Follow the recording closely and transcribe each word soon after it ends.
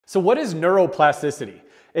So what is neuroplasticity?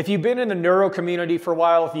 If you've been in the neuro community for a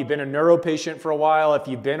while, if you've been a neuro patient for a while, if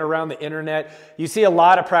you've been around the internet, you see a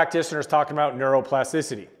lot of practitioners talking about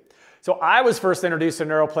neuroplasticity. So I was first introduced to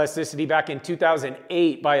neuroplasticity back in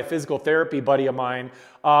 2008 by a physical therapy buddy of mine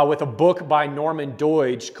with a book by Norman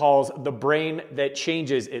Doidge called The Brain That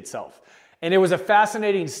Changes Itself. And it was a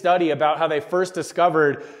fascinating study about how they first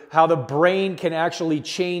discovered how the brain can actually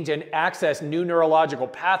change and access new neurological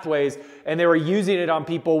pathways, and they were using it on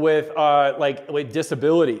people with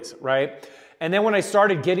disabilities, right? And then when I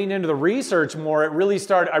started getting into the research more, I really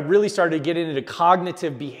started getting into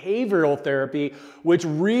cognitive behavioral therapy, which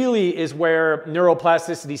really is where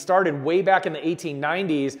neuroplasticity started way back in the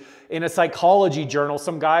 1890s in a psychology journal.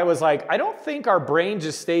 Some guy was like, I don't think our brain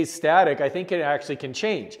just stays static. I think it actually can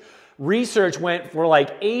change. Research went for like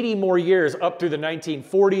 80 more years up through the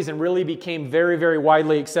 1940s and really became very, very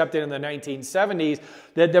widely accepted in the 1970s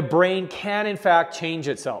that the brain can in fact change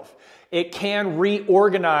itself. It can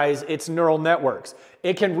reorganize its neural networks.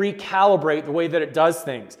 It can recalibrate the way that it does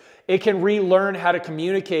things. It can relearn how to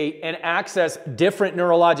communicate and access different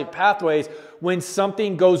neurologic pathways when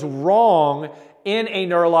something goes wrong in a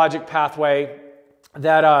neurologic pathway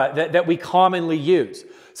that we commonly use.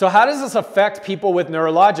 So how does this affect people with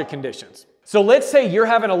neurologic conditions? So let's say you're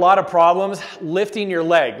having a lot of problems lifting your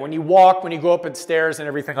leg when you walk, when you go up the stairs and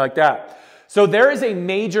everything like that. So there is a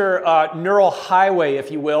major neural highway,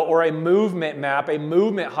 if you will, or a movement map, a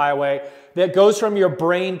movement highway that goes from your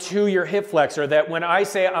brain to your hip flexor, that when I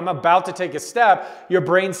say I'm about to take a step, your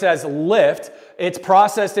brain says lift, it's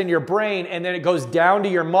processed in your brain, and then it goes down to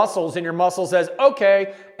your muscles, and your muscle says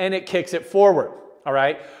okay, and it kicks it forward, all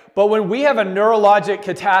right? But when we have a neurologic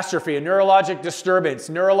catastrophe, a neurologic disturbance,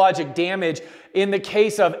 neurologic damage in the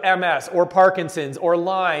case of MS or Parkinson's or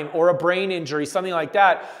Lyme or a brain injury, something like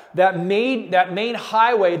that, that main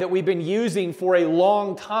highway that we've been using for a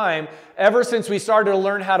long time, ever since we started to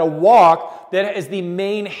learn how to walk, that is the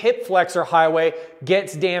main hip flexor highway,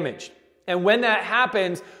 gets damaged. And when that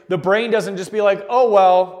happens, the brain doesn't just be like, oh,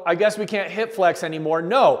 well, I guess we can't hip flex anymore.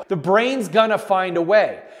 No, the brain's gonna find a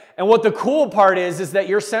way. And what the cool part is that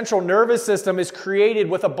your central nervous system is created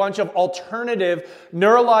with a bunch of alternative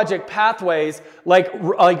neurologic pathways like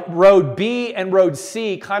road B and road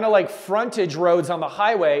C, kind of like frontage roads on the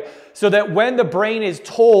highway, so that when the brain is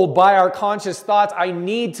told by our conscious thoughts, I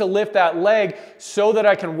need to lift that leg so that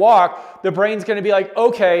I can walk, the brain's going to be like,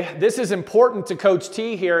 okay, this is important to Coach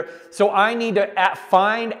T here, so I need to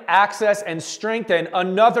find, access, and strengthen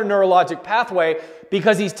another neurologic pathway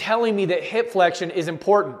because he's telling me that hip flexion is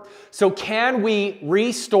important. So can we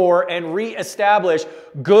restore and reestablish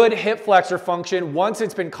good hip flexor function once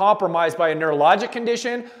it's been compromised by a neurologic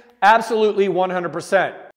condition? Absolutely 100%.